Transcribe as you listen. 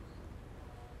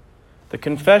The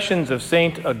Confessions of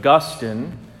St.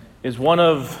 Augustine is one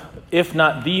of, if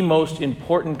not the most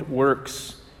important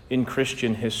works in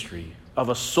Christian history, of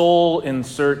a soul in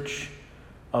search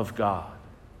of God.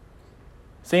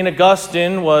 St.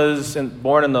 Augustine was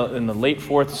born in the late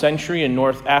 4th century in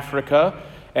North Africa,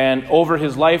 and over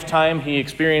his lifetime he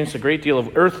experienced a great deal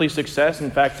of earthly success.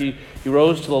 In fact, he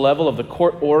rose to the level of the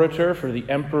court orator for the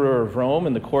Emperor of Rome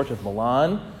in the court of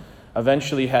Milan.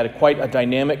 Eventually had quite a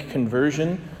dynamic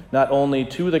conversion, not only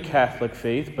to the Catholic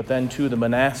faith, but then to the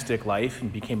monastic life,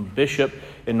 and became a bishop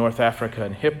in North Africa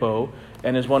and Hippo,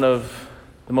 and is one of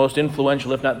the most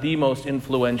influential, if not the most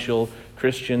influential,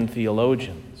 Christian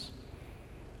theologians.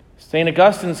 St.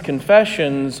 Augustine's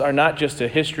Confessions are not just a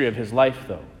history of his life,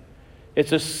 though.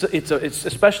 It's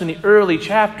especially in the early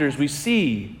chapters, we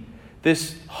see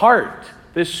this heart,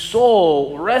 this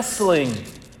soul wrestling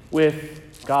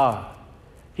with God.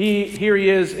 Here he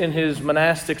is in his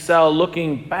monastic cell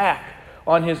looking back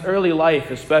on his early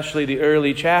life, especially the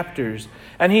early chapters.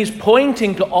 And he's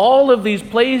pointing to all of these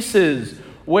places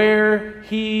where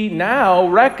he now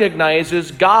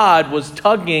recognizes God was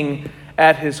tugging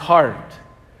at his heart.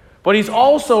 But he's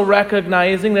also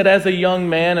recognizing that as a young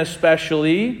man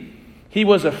especially, he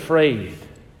was afraid.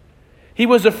 He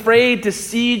was afraid to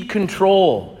cede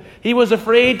control. He was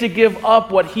afraid to give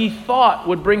up what he thought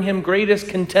would bring him greatest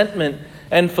contentment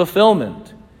and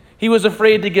fulfillment. He was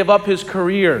afraid to give up his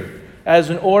career as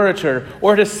an orator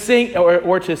or to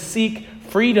seek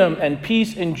freedom and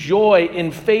peace and joy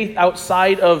in faith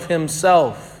outside of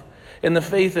himself. In the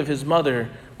faith of his mother,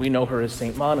 we know her as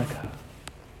St. Monica.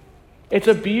 It's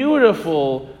a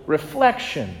beautiful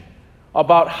reflection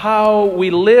about how we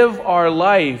live our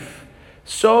life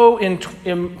so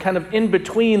in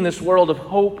between this world of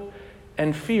hope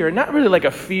and fear. Not really like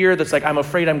a fear that's like, I'm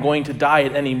afraid I'm going to die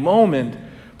at any moment,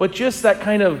 but just that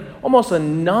kind of almost a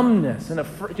numbness and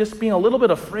just being a little bit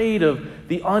afraid of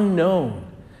the unknown.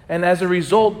 And as a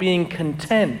result, being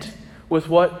content with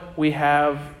what we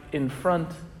have in front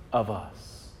of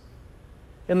us.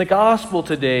 In the gospel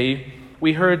today,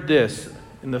 we heard this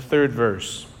in the 3rd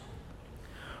verse.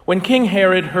 When King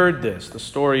Herod heard this, the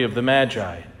story of the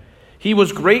Magi, he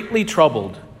was greatly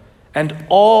troubled, and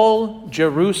all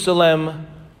Jerusalem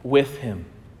with him.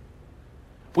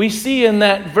 We see in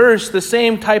that verse the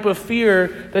same type of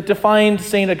fear that defined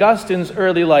St. Augustine's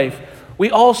early life. We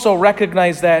also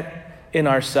recognize that in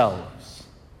ourselves.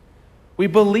 We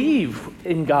believe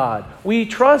in God. We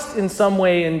trust in some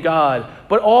way in God.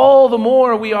 But all the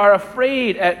more we are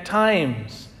afraid at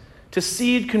times to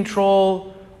cede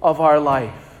control of our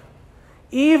life.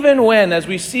 Even when, as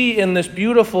we see in this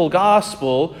beautiful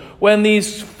gospel, when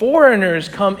these foreigners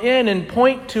come in and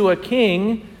point to a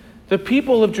king, the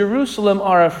people of Jerusalem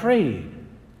are afraid.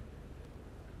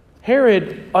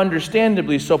 Herod,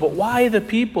 understandably so, but why the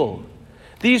people?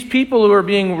 These people who are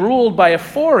being ruled by a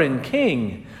foreign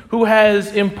king who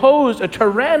has imposed a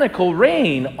tyrannical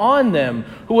reign on them,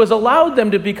 who has allowed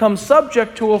them to become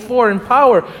subject to a foreign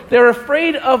power. They're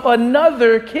afraid of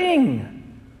another king.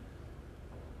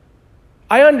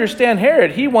 I understand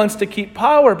Herod, he wants to keep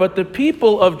power, but the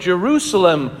people of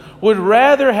Jerusalem would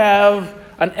rather have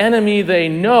an enemy they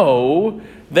know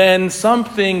than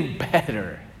something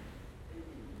better.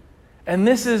 And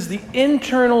this is the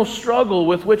internal struggle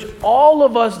with which all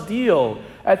of us deal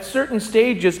at certain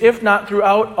stages, if not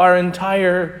throughout our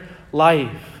entire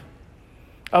life,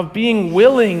 of being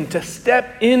willing to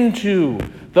step into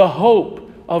the hope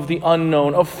of the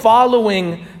unknown, of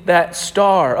following that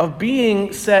star, of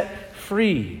being set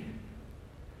free.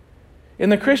 In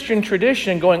the Christian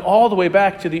tradition, going all the way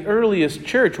back to the earliest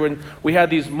church, when we had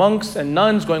these monks and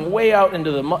nuns going way out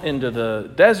into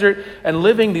the desert and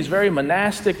living these very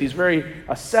monastic, these very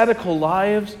ascetical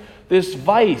lives, this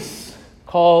vice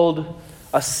called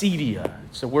acedia.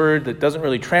 It's a word that doesn't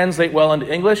really translate well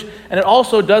into English, and it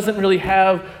also doesn't really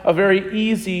have a very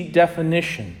easy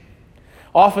definition.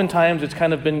 Oftentimes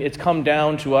it's come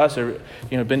down to us, or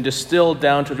been distilled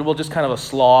down to, well, just kind of a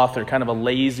sloth or kind of a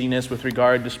laziness with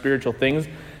regard to spiritual things.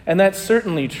 And that's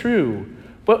certainly true.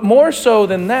 But more so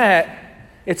than that,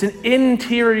 it's an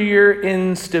interior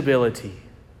instability.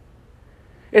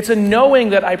 It's a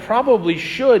knowing that I probably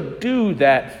should do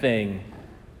that thing,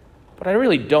 but I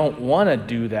really don't want to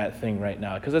do that thing right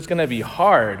now because it's going to be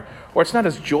hard, or it's not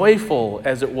as joyful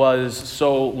as it was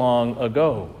so long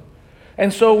ago.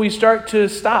 And so we start to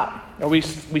stop, or we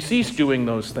cease doing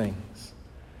those things.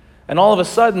 And all of a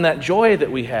sudden, that joy that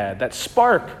we had, that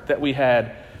spark that we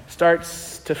had,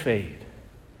 starts to fade.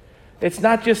 It's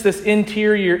not just this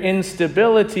interior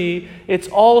instability, it's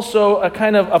also a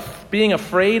kind of being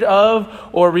afraid of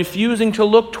or refusing to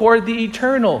look toward the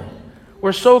eternal,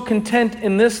 we're so content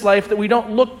in this life that we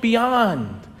don't look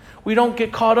beyond. We don't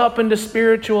get caught up into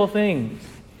spiritual things.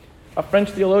 A French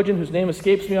theologian whose name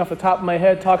escapes me off the top of my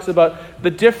head talks about the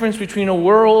difference between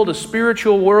a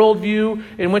spiritual worldview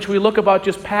in which we look about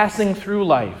just passing through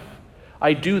life.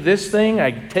 I do this thing,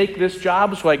 I take this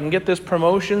job so I can get this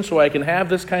promotion, so I can have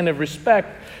this kind of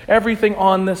respect, everything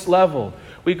on this level.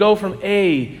 We go from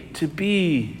A to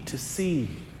B to C.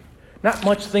 Not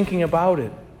much thinking about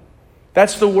it.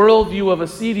 That's the worldview of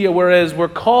acedia, whereas we're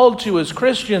called to, as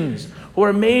Christians who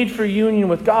are made for union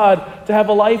with God, to have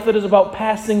a life that is about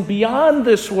passing beyond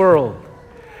this world.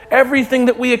 Everything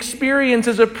that we experience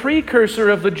is a precursor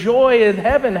of the joy that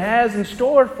heaven has in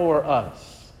store for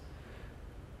us.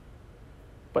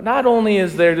 But not only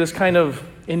is there this kind of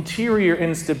interior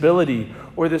instability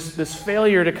or this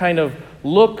failure to kind of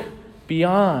look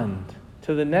beyond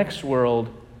to the next world,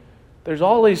 there's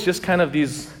always just kind of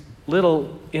these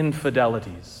little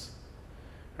infidelities,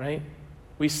 right?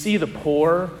 We see the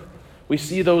poor, we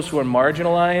see those who are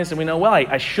marginalized, and we know, well,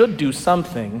 I should do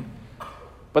something,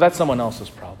 but that's someone else's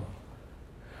problem.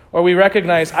 Or we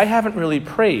recognize, I haven't really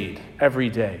prayed every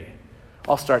day.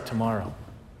 I'll start tomorrow.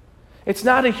 It's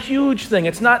not a huge thing.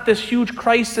 It's not this huge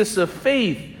crisis of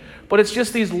faith, but it's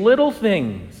just these little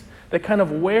things that kind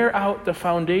of wear out the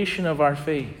foundation of our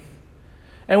faith.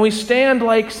 And we stand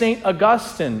like St.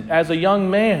 Augustine as a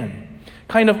young man,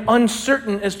 kind of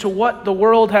uncertain as to what the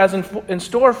world has in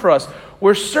store for us.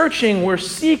 We're searching, we're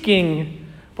seeking,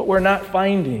 but we're not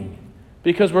finding,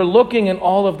 because we're looking in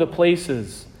all of the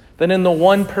places than in the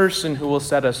one person who will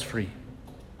set us free.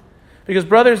 Because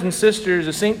brothers and sisters,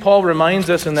 as St. Paul reminds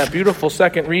us in that beautiful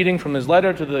second reading from his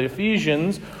letter to the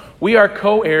Ephesians, we are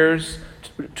co-heirs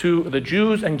to the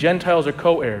Jews, and Gentiles are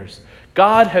co-heirs.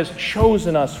 God has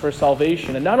chosen us for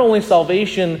salvation, and not only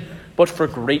salvation, but for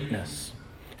greatness.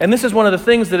 And this is one of the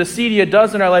things that acedia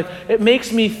does in our life. It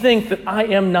makes me think that I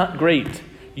am not great.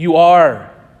 You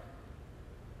are.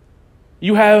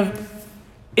 You have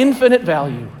infinite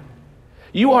value.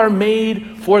 You are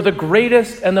made for the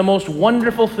greatest and the most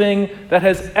wonderful thing that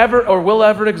has ever or will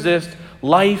ever exist,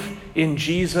 life in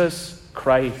Jesus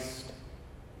Christ.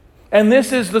 And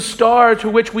this is the star to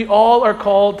which we all are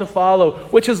called to follow,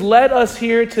 which has led us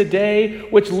here today,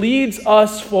 which leads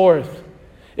us forth.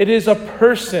 It is a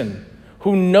person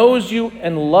who knows you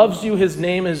and loves you. His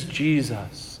name is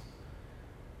Jesus.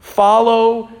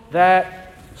 Follow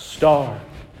that star.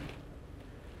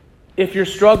 If you're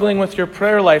struggling with your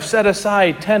prayer life, set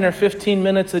aside 10 or 15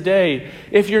 minutes a day.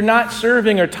 If you're not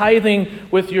serving or tithing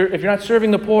if you're not serving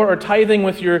the poor or tithing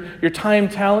with your time,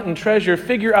 talent, and treasure,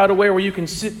 figure out a way where you can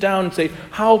sit down and say,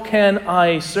 how can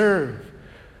I serve?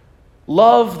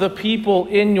 Love the people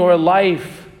in your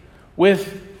life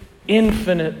with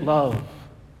infinite love.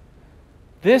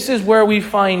 This is where we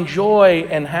find joy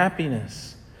and happiness.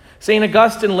 St.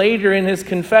 Augustine later in his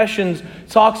Confessions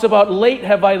talks about, late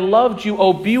have I loved you,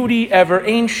 O beauty ever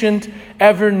ancient,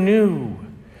 ever new.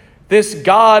 This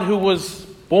God who was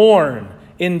born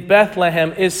in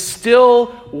Bethlehem is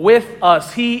still with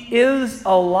us. He is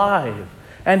alive,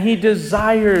 and he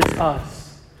desires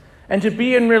us. And to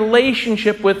be in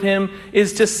relationship with him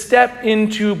is to step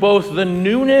into both the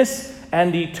newness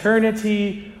and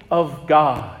eternity of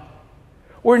God.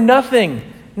 Where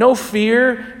nothing, no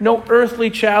fear, no earthly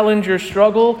challenge or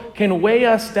struggle can weigh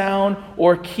us down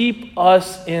or keep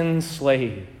us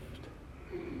enslaved.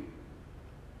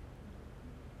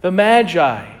 The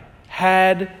Magi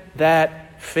had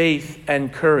that faith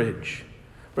and courage.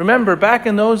 Remember, back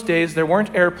in those days, there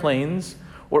weren't airplanes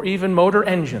or even motor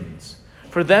engines.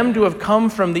 For them to have come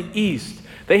from the east,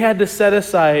 they had to set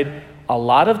aside a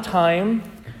lot of time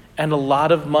and a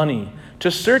lot of money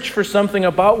to search for something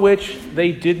about which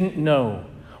they didn't know.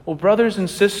 Well, brothers and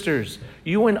sisters,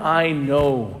 you and I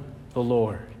know the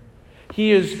Lord.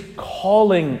 He is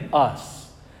calling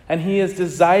us, and he is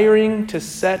desiring to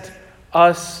set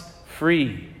us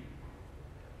free.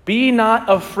 Be not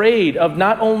afraid of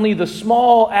not only the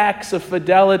small acts of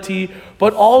fidelity,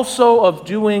 but also of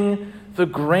doing the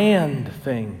grand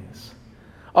things.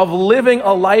 Of living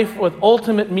a life with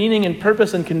ultimate meaning and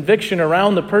purpose and conviction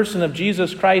around the person of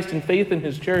Jesus Christ and faith in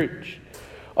his church.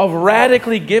 Of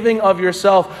radically giving of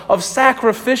yourself, of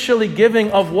sacrificially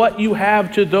giving of what you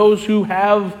have to those who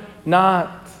have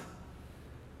not.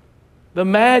 The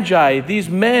Magi, these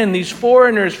men, these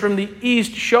foreigners from the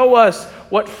east, show us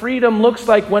what freedom looks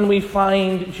like when we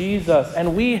find Jesus.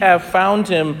 And we have found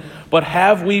him, but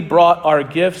have we brought our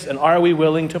gifts, and are we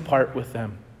willing to part with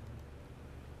them?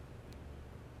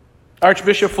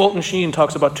 Archbishop Fulton Sheen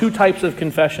talks about two types of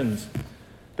confessions.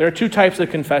 There are two types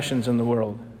of confessions in the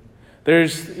world.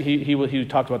 He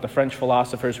talked about the French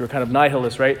philosophers who were kind of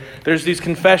nihilists, right? There's these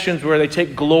confessions where they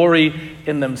take glory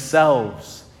in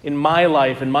themselves, in my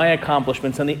life, in my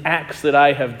accomplishments, and the acts that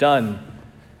I have done.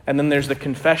 And then there's the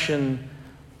confession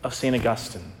of St.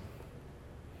 Augustine,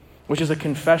 which is a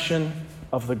confession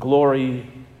of the glory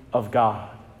of God,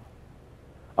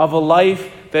 of a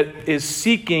life that is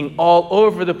seeking all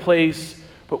over the place,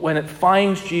 but when it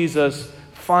finds Jesus,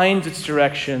 finds its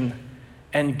direction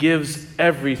and gives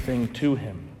everything to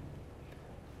him.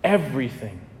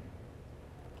 Everything.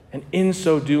 And in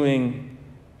so doing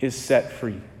is set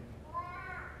free.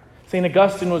 St.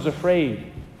 Augustine was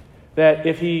afraid that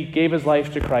if he gave his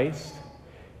life to Christ,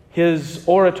 his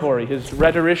oratory, his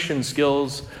rhetorician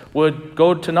skills would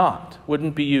go to naught,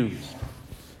 wouldn't be used.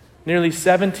 Nearly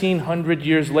 1,700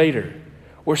 years later,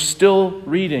 we're still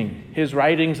reading his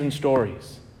writings and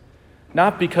stories,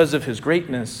 not because of his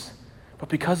greatness, but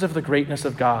because of the greatness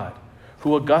of God,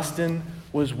 who Augustine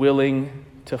was willing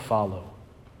to follow.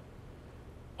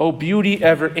 O beauty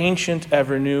ever ancient,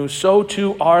 ever new, so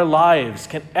too our lives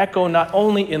can echo not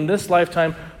only in this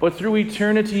lifetime, but through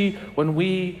eternity when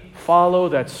we follow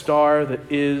that star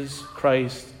that is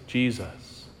Christ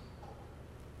Jesus.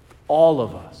 All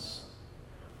of us,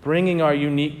 bringing our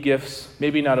unique gifts,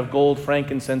 maybe not of gold,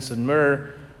 frankincense, and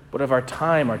myrrh, but of our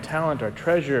time, our talent, our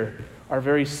treasure, our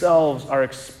very selves, our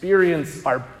experience,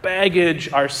 our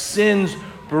baggage, our sins,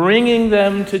 bringing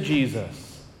them to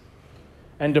Jesus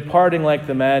and departing like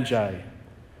the Magi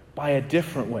by a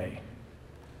different way,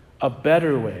 a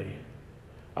better way,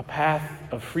 a path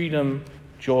of freedom,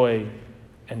 joy,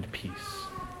 and peace.